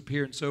Jesus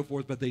appear and so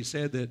forth. But they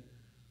said that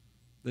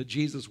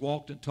Jesus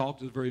walked and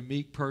talked as a very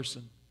meek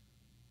person.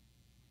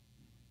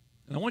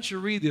 And I want you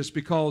to read this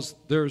because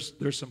there's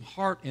some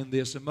heart in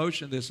this,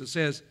 emotion in this. It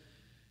says,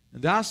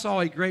 and I saw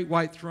a great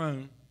white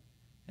throne,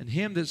 and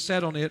him that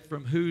sat on it,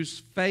 from whose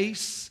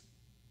face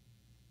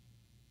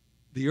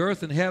the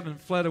earth and heaven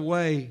fled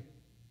away.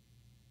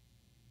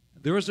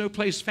 There was no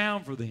place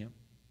found for them.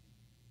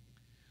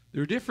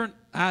 There are different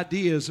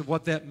ideas of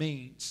what that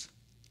means.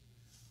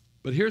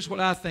 But here's what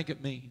I think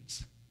it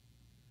means.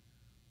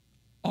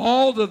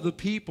 All of the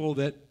people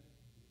that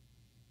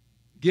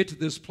get to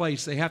this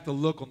place, they have to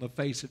look on the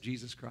face of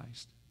Jesus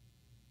Christ.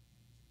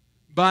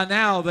 By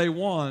now,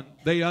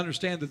 they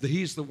understand that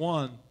he's the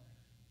one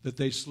that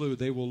they slew.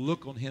 They will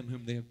look on him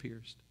whom they have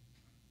pierced.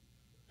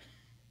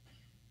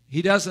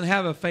 He doesn't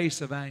have a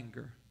face of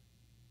anger.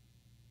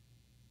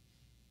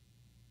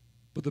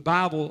 But the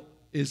Bible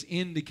is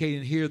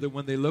indicating here that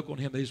when they look on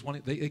him, they just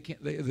want to,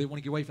 they want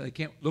to get away from him. They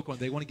can't look on him.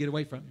 They want to get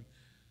away from him.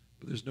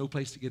 But there's no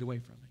place to get away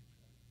from him.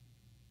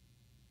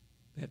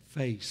 That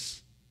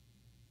face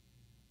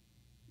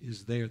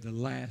is there, the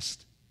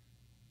last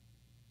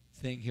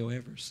thing he'll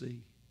ever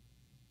see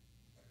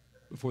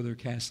before they're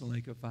cast in the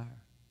lake of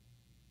fire.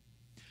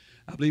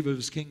 I believe it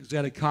was King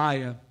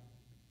Zedekiah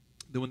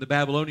that when the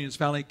Babylonians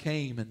finally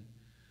came and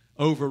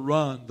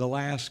overrun the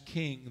last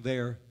king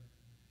there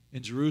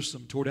in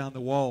Jerusalem, tore down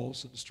the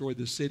walls and destroyed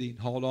the city and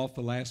hauled off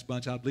the last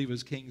bunch. I believe it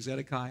was King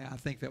Zedekiah. I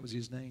think that was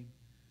his name.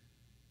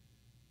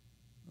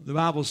 The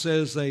Bible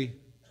says they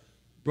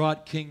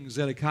brought King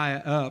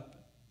Zedekiah up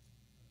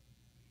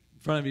in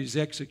front of his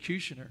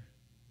executioner,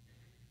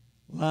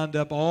 lined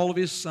up all of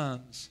his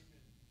sons,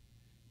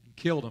 and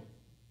killed them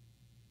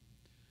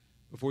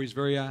before his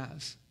very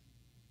eyes.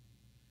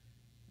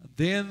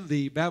 Then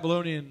the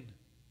Babylonian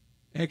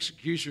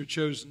executioner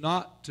chose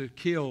not to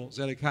kill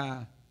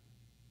Zedekiah,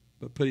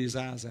 but put his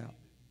eyes out.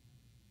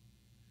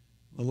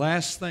 The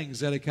last thing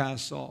Zedekiah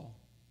saw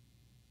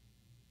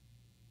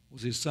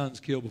was his sons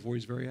killed before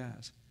his very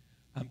eyes.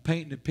 I'm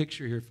painting a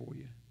picture here for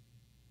you.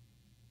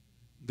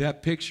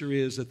 That picture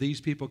is that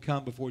these people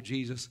come before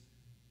Jesus,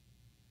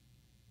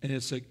 and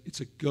it's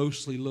a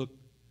ghostly look.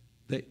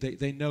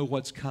 They know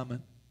what's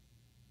coming,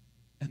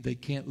 and they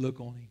can't look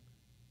on him.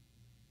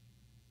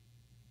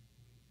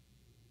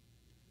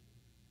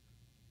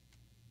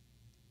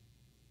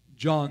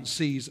 John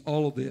sees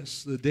all of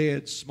this. The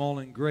dead, small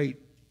and great,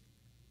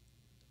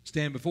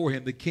 stand before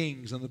him, the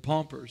kings and the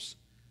paupers.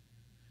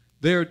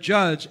 They are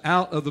judged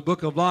out of the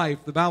book of life.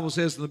 The Bible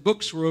says the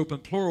books were open,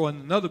 plural,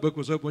 and another book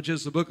was open, which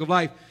is the book of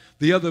life.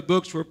 The other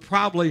books were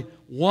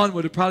one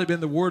would have probably been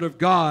the Word of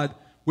God,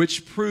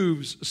 which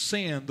proves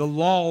sin. The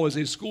law is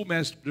a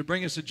schoolmaster to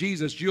bring us to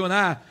Jesus. You and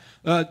I,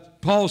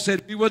 Paul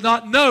said, we would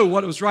not know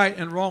what was right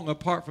and wrong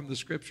apart from the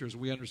Scriptures.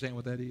 We understand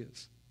what that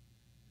is.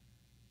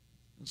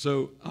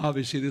 So,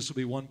 obviously, this will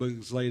be one book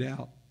that's laid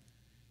out.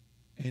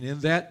 And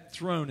in that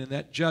throne, in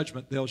that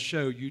judgment, they'll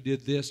show you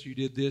did this, you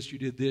did this, you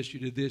did this, you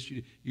did this,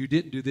 you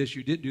didn't do this,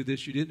 you didn't do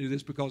this, you didn't do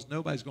this, because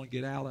nobody's going to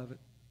get out of it.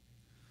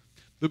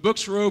 The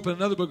books were open,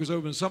 another book was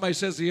open. Somebody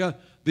says the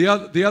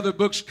other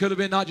books could have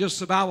been not just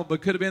the Bible,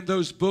 but could have been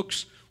those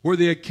books where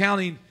the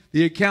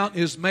account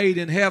is made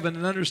in heaven.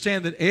 And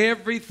understand that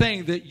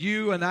everything that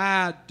you and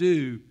I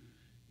do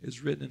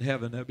is written in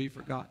heaven. They'll be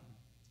forgotten.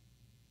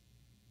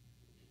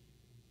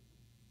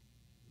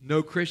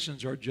 No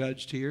Christians are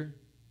judged here.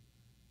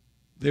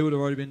 They would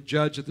have already been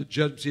judged at the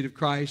judgment seat of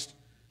Christ.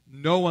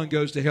 No one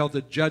goes to hell at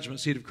the judgment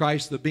seat of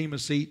Christ, the bema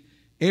seat.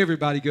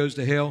 Everybody goes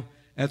to hell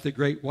at the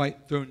great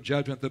white throne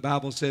judgment. The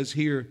Bible says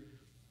here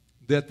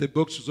that the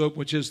books was open,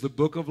 which is the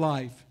book of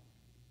life.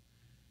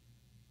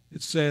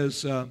 It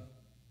says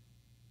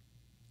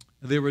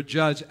they were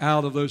judged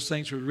out of those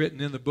things that were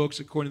written in the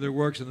books according to their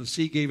works, and the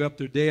sea gave up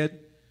their dead,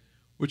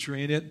 which were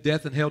in it.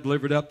 Death and hell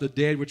delivered up the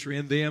dead which were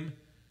in them.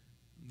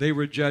 They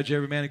were judged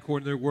every man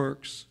according to their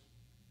works.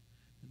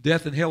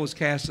 Death and hell was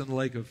cast in the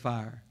lake of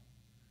fire.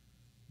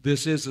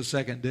 This is the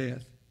second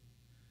death.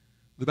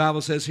 The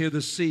Bible says here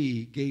the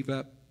sea gave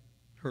up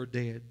her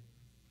dead.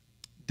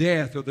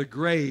 Death, or the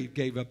grave,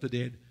 gave up the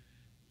dead.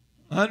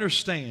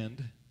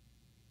 Understand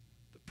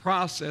the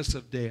process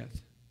of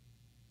death.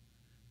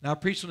 Now,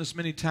 I've preached on this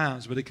many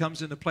times, but it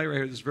comes into play right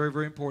here. This is very,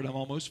 very important. I'm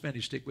almost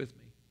finished. Stick with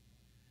me.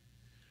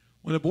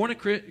 When a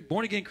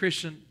born-again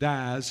Christian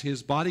dies,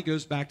 his body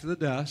goes back to the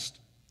dust,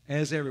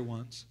 as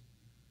everyone's.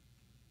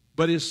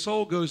 But his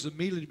soul goes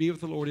immediately to be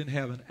with the Lord in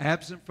heaven,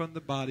 absent from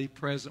the body,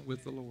 present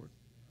with the Lord.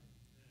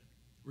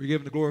 We're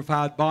given the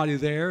glorified body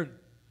there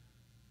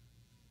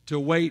to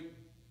await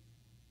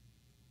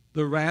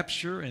the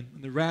rapture. And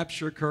when the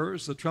rapture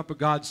occurs, the trump of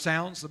God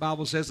sounds. The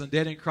Bible says, the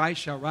dead in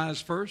Christ shall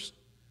rise first.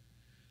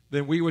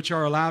 Then we which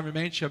are alive and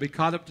remain shall be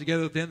caught up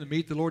together with them to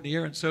meet the Lord in the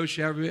air, and so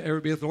shall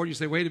ever be with the Lord. You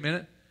say, wait a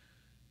minute.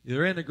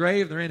 They're in the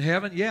grave, they're in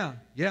heaven? Yeah.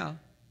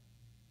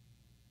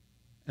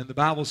 And the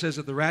Bible says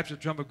that the rapture,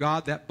 the trump of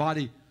God, that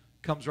body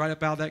comes right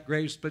up out of that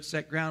grave, splits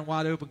that ground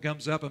wide open,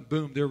 comes up, and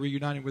boom, they're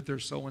reunited with their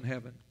soul in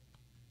heaven.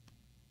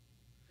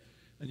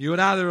 And you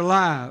and I that are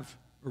alive,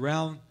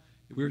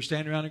 if we were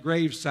standing around a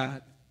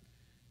graveside,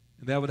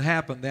 and that would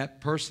happen, that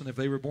person, if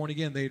they were born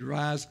again, they'd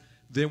rise.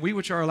 Then we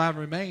which are alive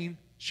and remain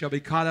shall be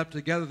caught up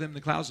together with them in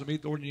the clouds to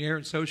meet the Lord in the air,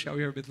 and so shall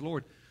we ever be with the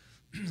Lord.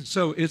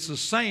 So it's the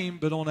same,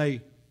 but on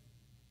a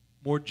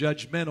more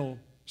judgmental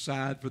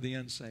side for the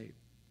unsaved.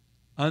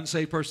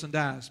 Unsaved person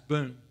dies,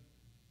 boom.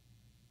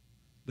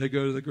 They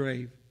go to the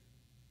grave.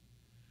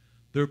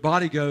 Their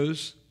body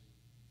goes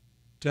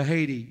to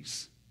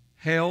Hades.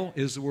 Hell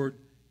is the word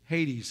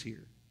Hades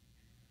here.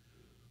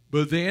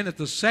 But then at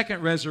the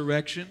second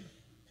resurrection,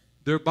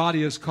 their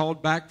body is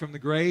called back from the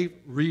grave,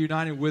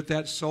 reunited with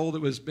that soul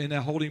that was in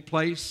that holding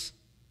place,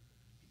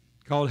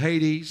 called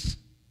Hades.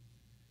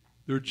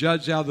 They're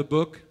judged out of the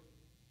book.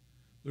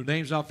 Their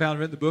name's not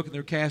found in the book, and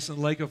they're cast in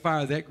the lake of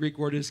fire. That Greek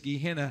word is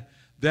Gehenna.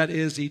 That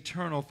is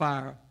eternal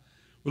fire.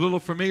 We're a little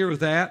familiar with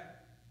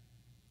that.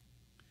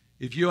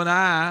 If you and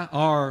I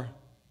are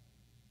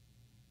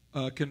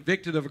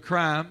convicted of a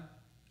crime,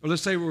 or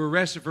let's say we're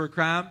arrested for a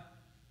crime,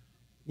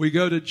 we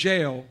go to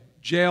jail.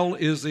 Jail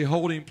is the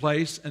holding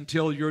place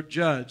until you're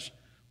judged.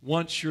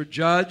 Once you're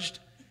judged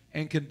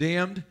and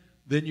condemned,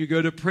 Then you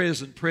go to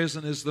prison.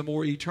 Prison is the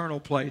more eternal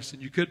place,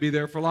 and you could be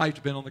there for life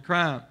depending on the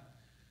crime.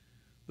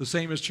 The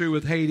same is true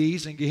with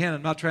Hades and Gehenna.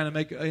 I'm not trying to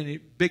make any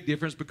big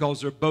difference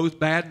because they're both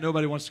bad and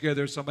nobody wants to go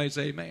there. Somebody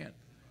say amen.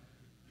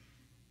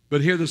 But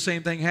here the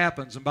same thing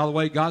happens. And by the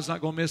way, God's not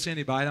going to miss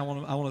anybody. I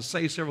want to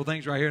say several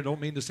things right here. I don't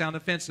mean to sound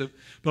offensive,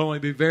 but I want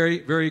to be very,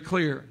 very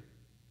clear.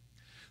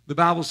 The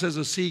Bible says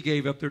the sea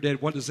gave up their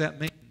dead. What does that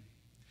mean?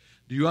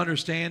 Do you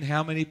understand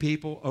how many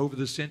people over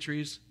the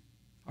centuries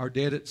are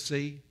dead at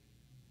sea?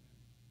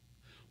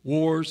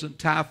 Wars and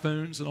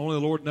typhoons, and only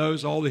the Lord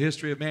knows all the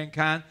history of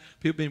mankind.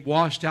 People being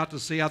washed out to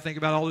sea. I think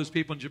about all those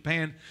people in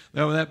Japan.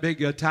 When that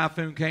big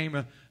typhoon came,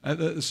 the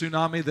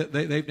tsunami,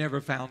 they've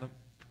never found them.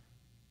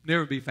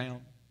 Never be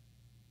found.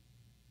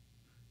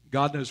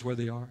 God knows where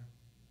they are.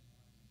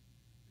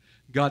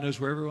 God knows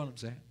where every one of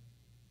them's at.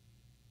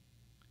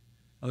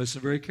 Now listen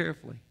very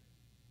carefully.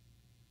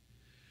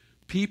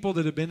 People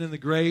that have been in the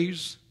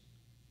graves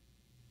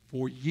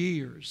for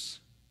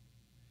years,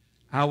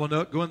 I will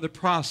not go in the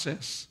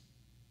process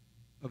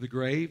of the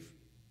grave.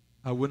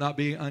 I will not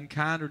be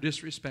unkind or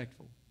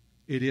disrespectful.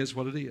 It is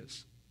what it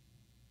is.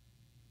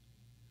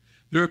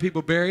 There are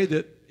people buried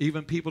that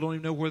even people don't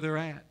even know where they're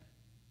at.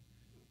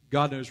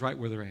 God knows right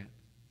where they're at.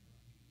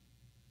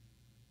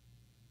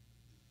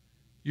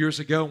 Years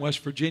ago in West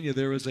Virginia,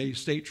 there was a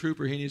state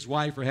trooper. He and his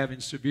wife were having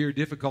severe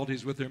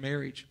difficulties with their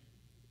marriage.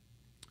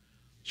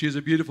 She was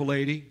a beautiful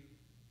lady.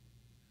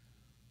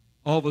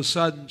 All of a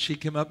sudden, she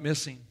came up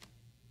missing.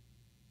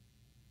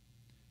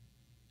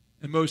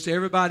 And most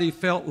everybody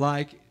felt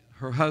like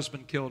her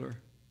husband killed her.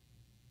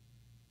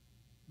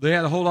 They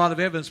had a whole lot of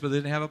evidence, but they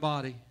didn't have a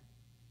body.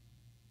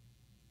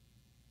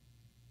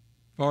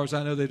 As far as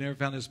I know, they've never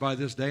found his body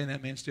this day, and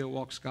that man still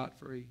walks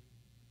scot-free.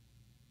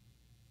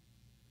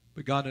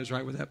 But God knows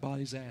right where that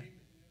body's at.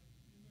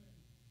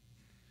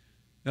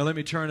 Now let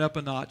me turn up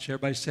a notch.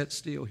 Everybody sit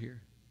still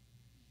here.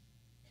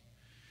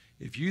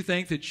 If you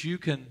think that you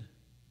can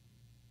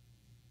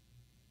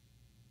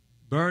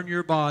burn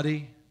your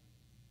body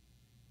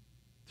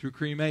through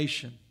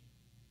cremation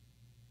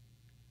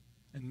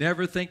and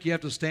never think you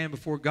have to stand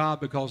before God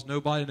because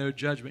nobody, no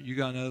judgment, you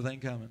got another thing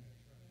coming.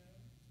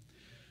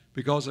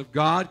 Because if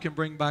God can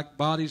bring back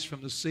bodies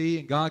from the sea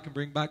and God can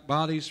bring back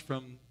bodies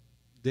from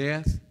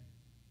death,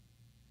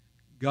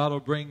 God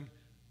will bring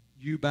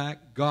you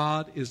back.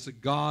 God is the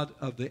God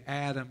of the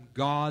atom.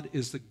 God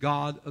is the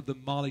God of the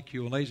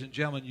molecule. Ladies and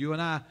gentlemen, you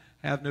and I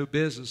have no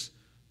business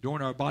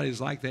doing our bodies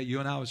like that. You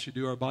and I should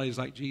do our bodies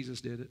like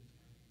Jesus did it. Is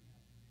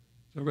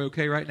everybody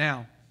okay right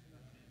now?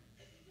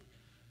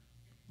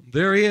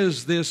 There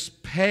is this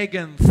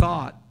pagan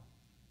thought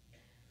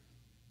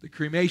that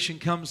cremation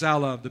comes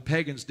out of. The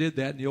pagans did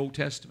that in the Old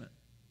Testament.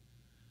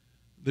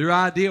 Their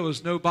idea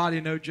was no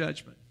body, no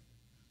judgment.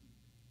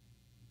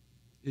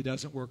 It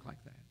doesn't work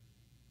like that.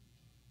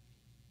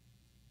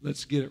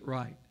 Let's get it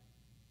right.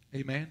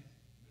 Amen?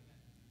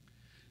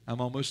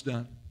 I'm almost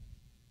done.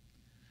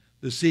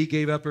 The sea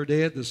gave up her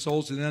dead. The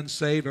souls of the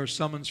unsaved are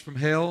summoned from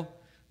hell.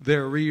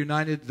 They're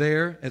reunited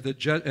there at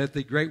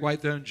the great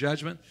white throne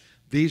judgment.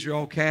 These are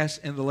all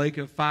cast in the lake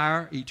of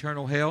fire,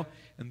 eternal hell.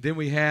 And then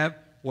we have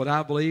what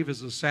I believe is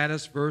the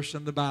saddest verse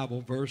in the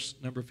Bible, verse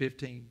number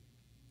 15.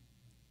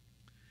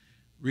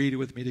 Read it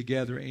with me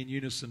together in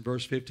unison.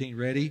 Verse 15,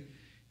 ready?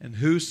 And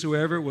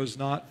whosoever was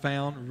not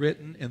found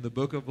written in the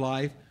book of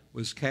life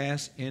was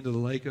cast into the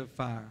lake of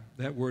fire.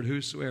 That word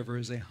whosoever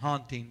is a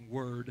haunting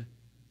word.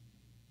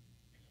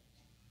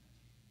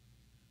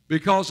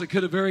 Because it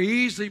could have very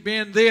easily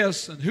been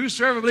this, and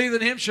whosoever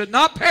believeth in him should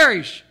not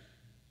perish,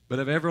 but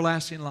have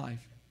everlasting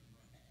life.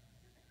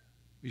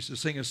 We used to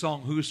sing a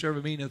song,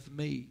 whosoever meaneth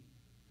me.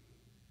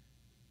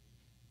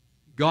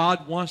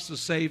 God wants to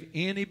save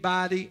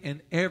anybody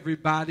and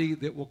everybody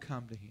that will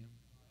come to him.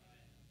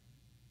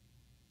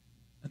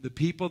 And the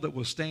people that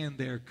will stand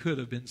there could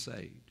have been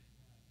saved.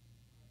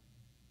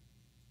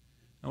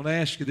 I want to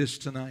ask you this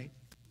tonight.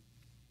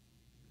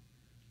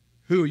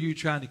 Who are you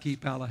trying to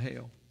keep out of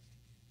hell?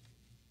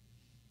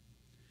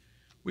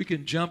 We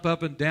can jump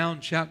up and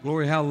down, shout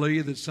glory,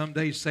 hallelujah, that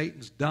someday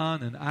Satan's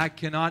done, and I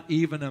cannot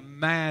even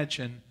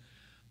imagine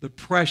the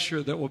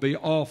pressure that will be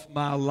off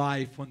my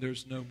life when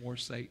there's no more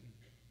Satan.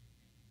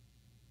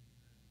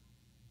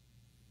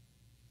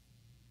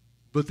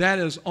 But that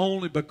is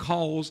only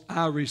because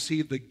I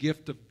received the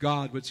gift of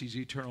God, which is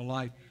eternal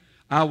life.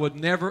 I would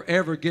never,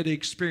 ever get to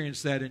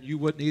experience that, and you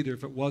wouldn't either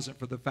if it wasn't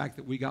for the fact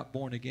that we got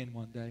born again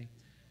one day.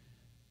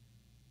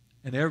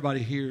 And everybody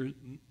here,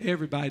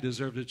 everybody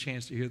deserves a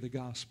chance to hear the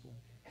gospel.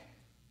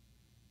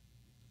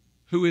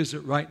 Who is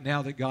it right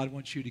now that God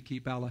wants you to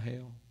keep out of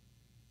hell?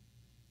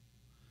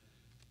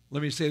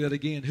 Let me say that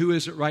again. Who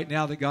is it right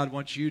now that God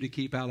wants you to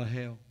keep out of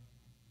hell?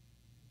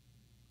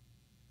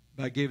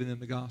 By giving them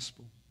the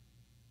gospel.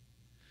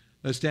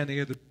 Let's stand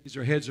together.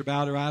 Our heads are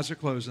bowed, our eyes are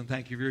closed, and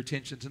thank you for your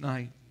attention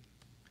tonight.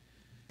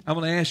 I'm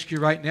going to ask you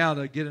right now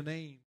to get a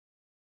name.